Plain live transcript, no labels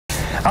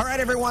All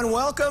right, everyone,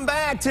 welcome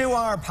back to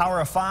our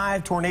Power of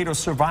 5 Tornado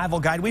Survival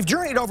Guide. We've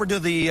journeyed over to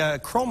the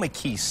chroma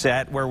key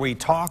set where we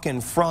talk in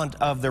front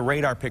of the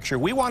radar picture.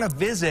 We want to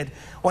visit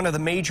one of the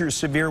major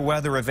severe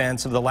weather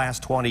events of the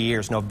last 20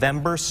 years,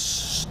 November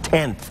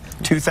 10th,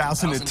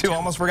 2002.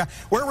 Almost forgot.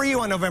 Where were you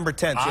on November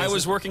 10th, Jason? I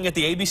was working at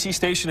the ABC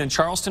station in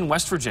Charleston,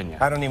 West Virginia.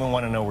 I don't even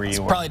want to know where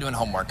you were. Probably doing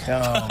homework.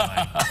 Oh,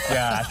 my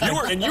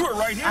God. You were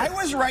right here. I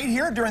was right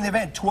here during the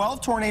event.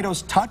 12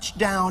 tornadoes touched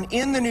down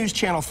in the News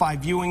Channel 5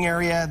 viewing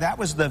area. That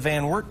was the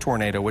Van Wert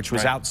tornado, which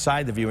was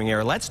outside the viewing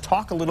area. Let's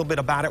talk a little bit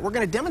about it. We're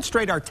going to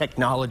demonstrate our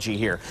technology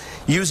here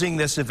using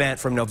this event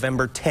from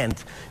November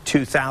 10th,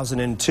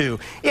 2002.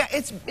 Yeah,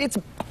 it's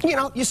you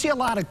know, you see a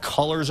lot of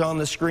colors on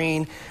the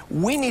screen.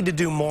 We need to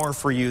do more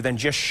for you than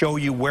just show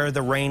you where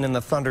the rain and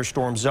the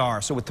thunderstorms are.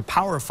 So with the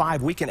Power of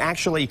 5, we can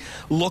actually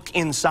look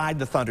inside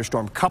the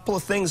thunderstorm. Couple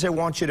of things I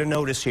want you to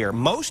notice here.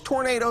 Most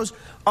tornadoes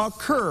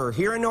occur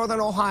here in northern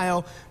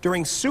Ohio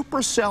during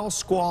supercell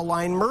squall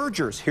line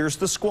mergers. Here's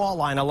the squall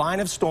line, a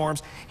line of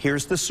storms.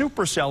 Here's the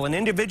supercell, an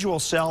individual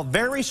cell,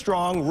 very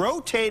strong,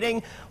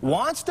 rotating,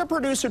 wants to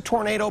produce a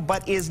tornado,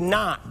 but is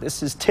not.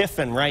 This is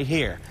Tiffin right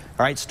here.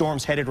 All right,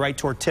 storm's headed right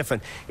toward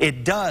Tiffin.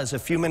 It does, a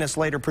few minutes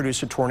later,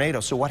 produce a tornado.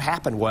 So what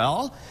happened?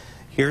 Well,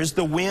 here's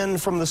the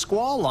wind from the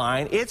squall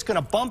line. It's going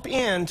to bump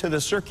into the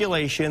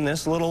circulation,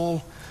 this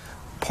little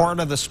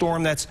part of the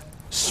storm that's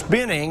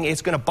spinning.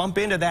 It's going to bump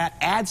into that,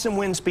 add some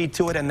wind speed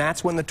to it, and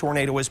that's when the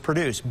tornado is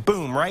produced.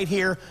 Boom, right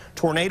here,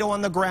 tornado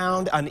on the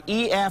ground, an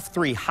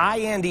EF3,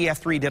 high-end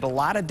EF3, did a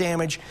lot of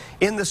damage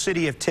in the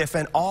city of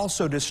Tiffin,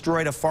 also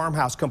destroyed a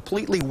farmhouse,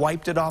 completely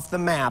wiped it off the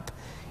map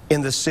in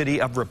the city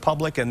of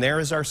Republic, and there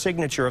is our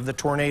signature of the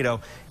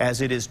tornado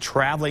as it is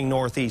traveling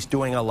northeast,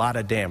 doing a lot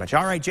of damage.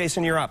 All right,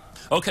 Jason, you're up.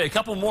 Okay, a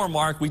couple more,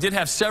 Mark. We did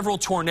have several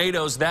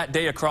tornadoes that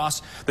day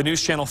across the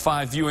News Channel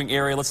 5 viewing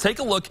area. Let's take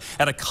a look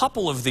at a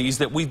couple of these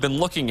that we've been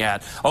looking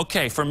at.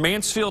 Okay, from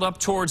Mansfield up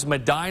towards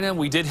Medina,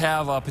 we did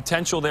have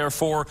potential there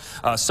for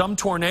some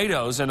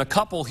tornadoes, and a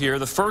couple here.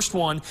 The first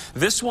one,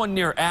 this one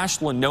near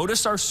Ashland.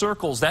 Notice our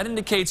circles. That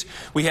indicates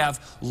we have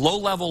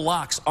low-level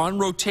locks on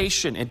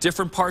rotation at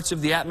different parts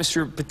of the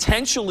atmosphere,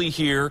 potentially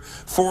here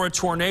for a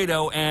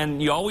tornado,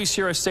 and you always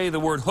hear us say the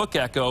word hook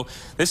echo.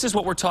 This is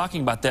what we're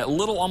talking about, that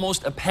little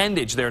almost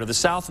appendage there to the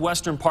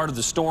southwestern part of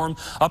the storm.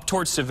 Up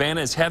towards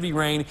Savannah is heavy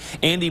rain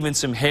and even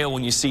some hail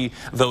when you see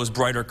those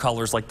brighter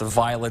colors like the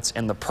violets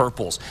and the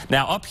purples.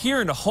 Now up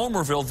here into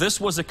Homerville,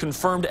 this was a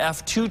confirmed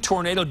F2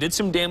 tornado, did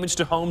some damage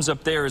to homes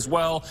up there as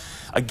well.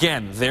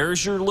 Again,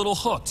 there's your little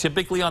hook,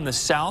 typically on the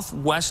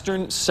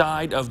southwestern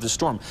side of the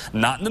storm.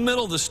 Not in the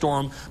middle of the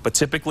storm, but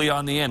typically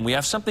on the end. We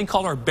have something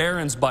called our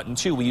Barron's button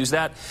too. We use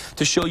that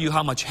to show you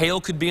how much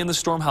hail could be in the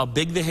storm, how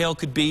big the hail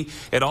could be.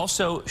 It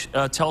also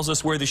tells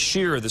us where the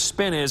shear, the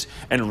spin is,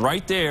 and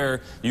right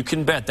there you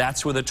can bet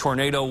that's where the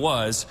tornado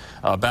was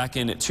back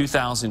in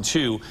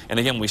 2002. And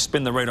again, we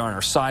spin the radar on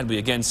our side, we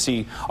again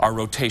see our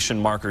rotation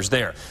markers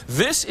there.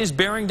 This is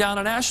bearing down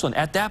on Ashland.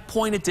 At that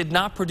point, it did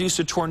not produce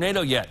a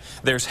tornado yet.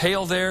 There's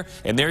hail there,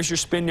 and there's your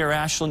spin near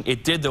Ashland.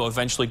 It did, though,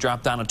 eventually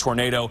drop down a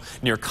tornado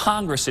near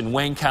Congress in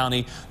Wayne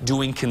County,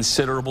 doing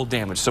considerable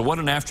damage. So what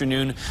an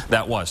afternoon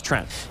that was.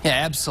 Trent. Yeah,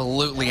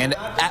 absolutely. And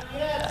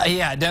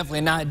yeah,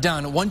 definitely not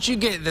done. Once you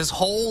get this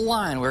whole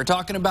line, we were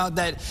talking about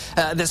that,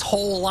 this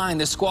whole line,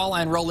 this squall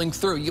line rolling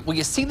through.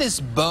 You see this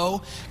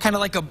bow, kind of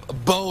like a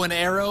bow and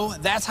arrow?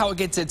 That's how it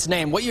gets its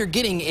name. What you're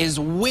getting is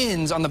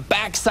winds on the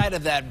backside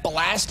of that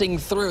blasting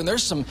through. And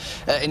there's some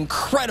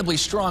incredibly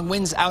strong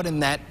winds out in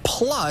that,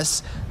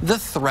 plus the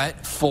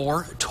threat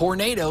for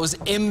tornadoes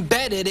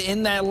embedded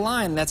in that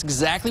line. That's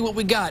exactly what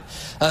we got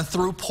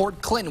through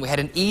Port Clinton. We had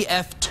an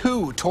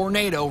EF2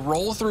 tornado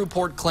roll through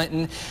Port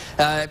Clinton,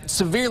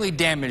 severely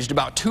damaged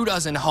about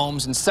 24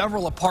 homes and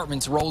several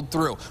apartments rolled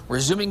through. We're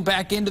zooming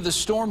back into the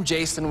storm.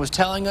 Jason was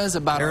telling us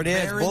about there it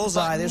is,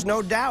 bullseye. Button. There's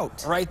no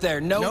doubt. Right there,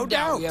 no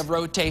doubt. We have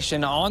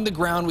rotation on the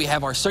ground. We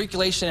have our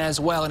circulation as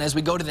well. And as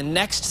we go to the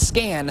next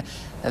scan,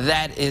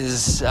 that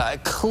is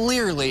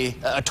clearly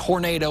a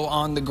tornado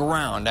on the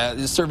ground.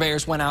 The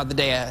surveyors went out the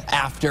day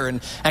after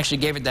and actually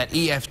gave it that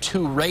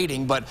EF2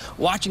 rating. But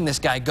watching this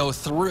guy go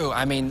through,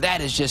 I mean,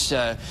 that is just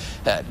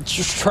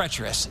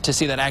treacherous to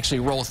see that actually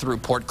roll through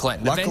Port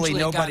Clinton. Luckily,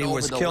 nobody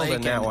was killed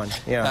in that one.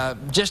 Yeah.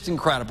 Just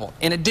incredible.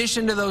 In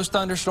addition to those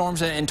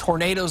thunderstorms and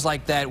tornadoes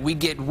like that, we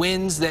get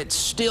winds that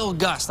still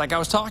gust. Like I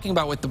was talking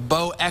about with the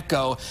bow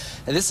echo,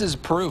 this is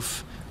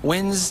proof.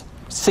 Winds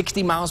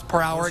 60 miles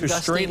per hour,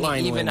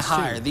 gusting even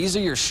higher. These are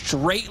your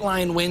straight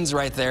line winds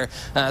right there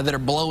that are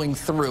blowing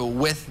through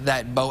with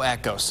that bow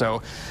echo.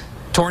 So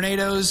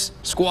tornadoes,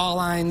 squall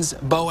lines,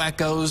 bow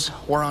echoes,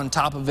 we're on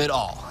top of it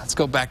all. Let's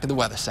go back to the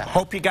Weather Center.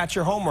 Hope you got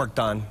your homework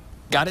done.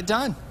 Got it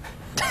done.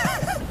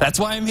 That's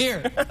why I'm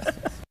here.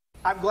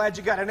 I'm glad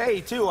you got an A,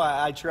 too,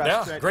 I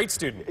trust. Yeah, great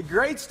student.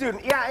 Great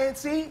student. Yeah, and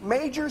see,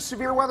 major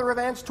severe weather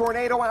events,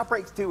 tornado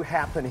outbreaks do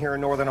happen here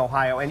in northern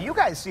Ohio. And you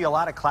guys see a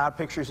lot of cloud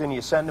pictures, and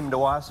you send them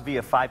to us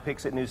via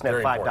 5pics at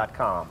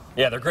newsnet5.com.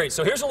 Yeah, they're great.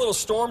 So here's a little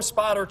storm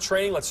spotter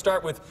training. Let's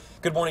start with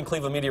Good Morning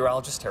Cleveland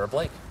meteorologist Tera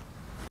Blake.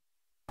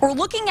 We're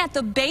looking at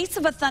the base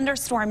of a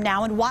thunderstorm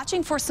now and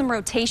watching for some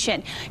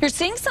rotation. You're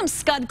seeing some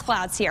scud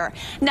clouds here.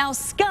 Now,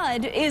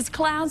 scud is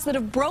clouds that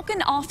have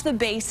broken off the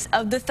base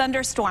of the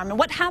thunderstorm. And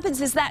what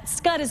happens is that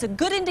scud is a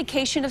good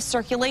indication of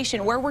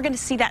circulation, where we're going to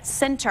see that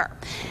center.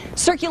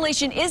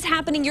 Circulation is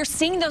happening. You're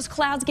seeing those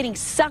clouds getting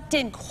sucked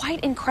in.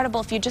 Quite incredible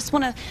if you just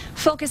want to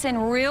focus in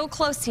real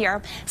close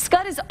here.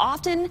 Scud is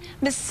often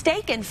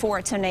mistaken for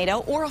a tornado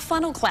or a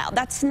funnel cloud.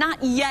 That's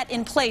not yet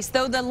in place,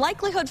 though the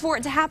likelihood for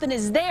it to happen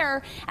is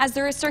there as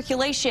there is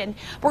circulation.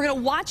 We're going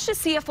to watch to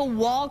see if a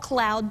wall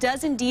cloud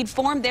does indeed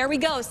form. There we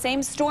go.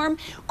 Same storm,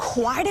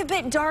 quite a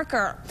bit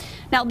darker.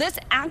 Now, this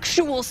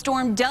actual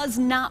storm does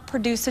not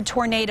produce a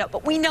tornado,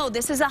 but we know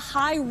this is a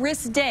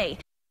high-risk day.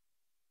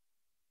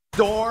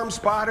 Storm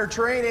spotter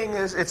training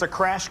it's a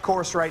crash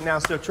course right now.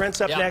 So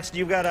Trent's up next.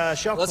 You've got a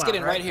shelf. Let's get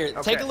in right here.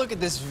 Okay. Take a look at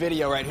this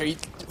video right here.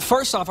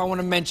 First off, I want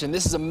to mention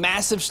this is a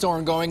massive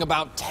storm going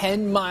about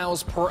 10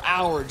 miles per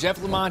hour. Jeff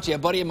Lamonti, a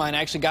buddy of mine,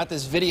 actually got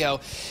this video.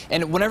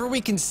 And whenever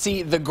we can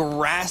see the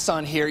grass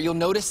on here, you'll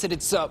notice that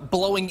it's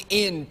blowing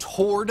in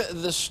toward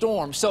the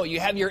storm. So you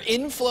have your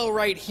inflow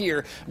right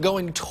here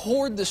going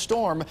toward the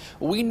storm.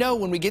 We know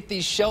when we get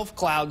these shelf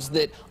clouds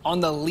that on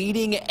the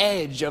leading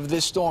edge of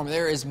this storm,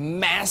 there is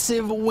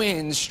massive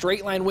winds,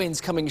 straight line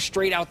winds coming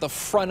straight out the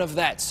front of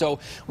that. So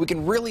we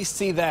can really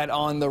see that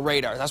on the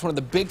radar. That's one of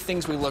the big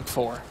things we look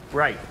for.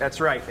 Right, that's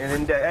right.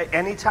 And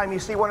anytime you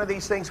see one of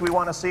these things, we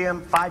want to see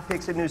them. 5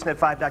 pics at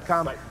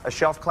newsnet5.com. Right. A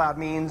shelf cloud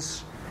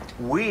means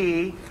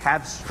we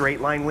have straight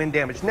line wind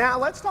damage. Now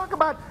let's talk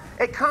about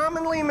a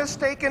commonly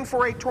mistaken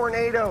for a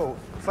tornado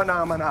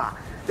phenomena.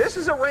 This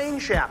is a rain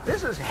shaft.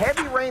 This is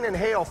heavy rain and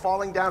hail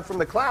falling down from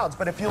the clouds.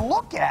 But if you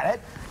look at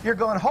it, you're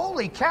going,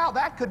 holy cow,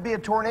 that could be a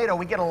tornado.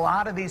 We get a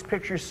lot of these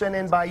pictures sent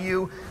in by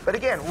you. But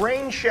again,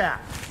 rain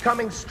shaft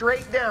coming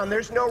straight down.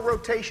 There's no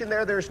rotation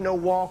there. There's no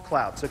wall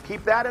cloud. So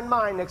keep that in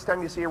mind next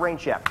time you see a rain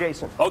shaft.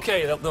 Jason.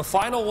 Okay, the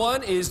final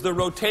one is the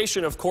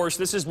rotation, of course.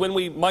 This is when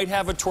we might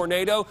have a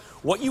tornado.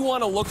 What you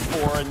want to look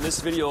for, and this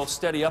video will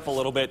steady up a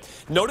little bit,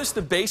 notice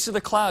the base of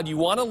the cloud. You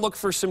want to look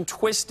for some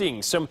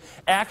twisting, some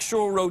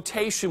actual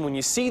rotation. When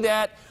you see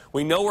that,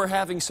 we know we're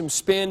having some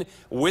spin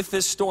with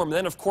this storm. And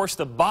then, of course,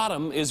 the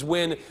bottom is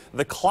when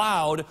the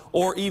cloud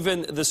or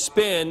even the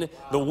spin,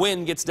 the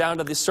wind gets down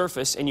to the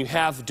surface and you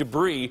have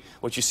debris,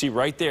 which you see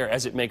right there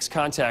as it makes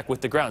contact with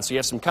the ground. So you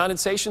have some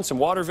condensation, some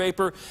water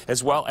vapor,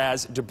 as well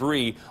as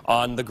debris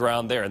on the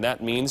ground there. And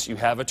that means you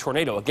have a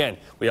tornado. Again,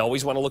 we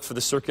always want to look for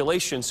the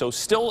circulation, so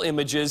still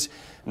images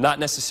not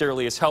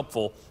necessarily as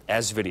helpful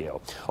as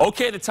video.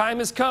 Okay, the time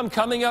has come.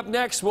 Coming up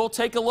next, we'll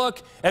take a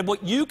look at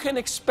what you can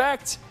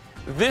expect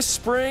this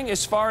spring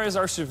as far as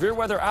our severe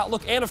weather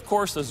outlook and, of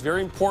course, those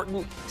very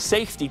important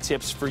safety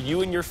tips for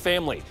you and your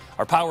family.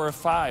 Our Power of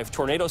 5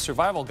 Tornado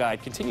Survival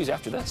Guide continues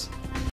after this.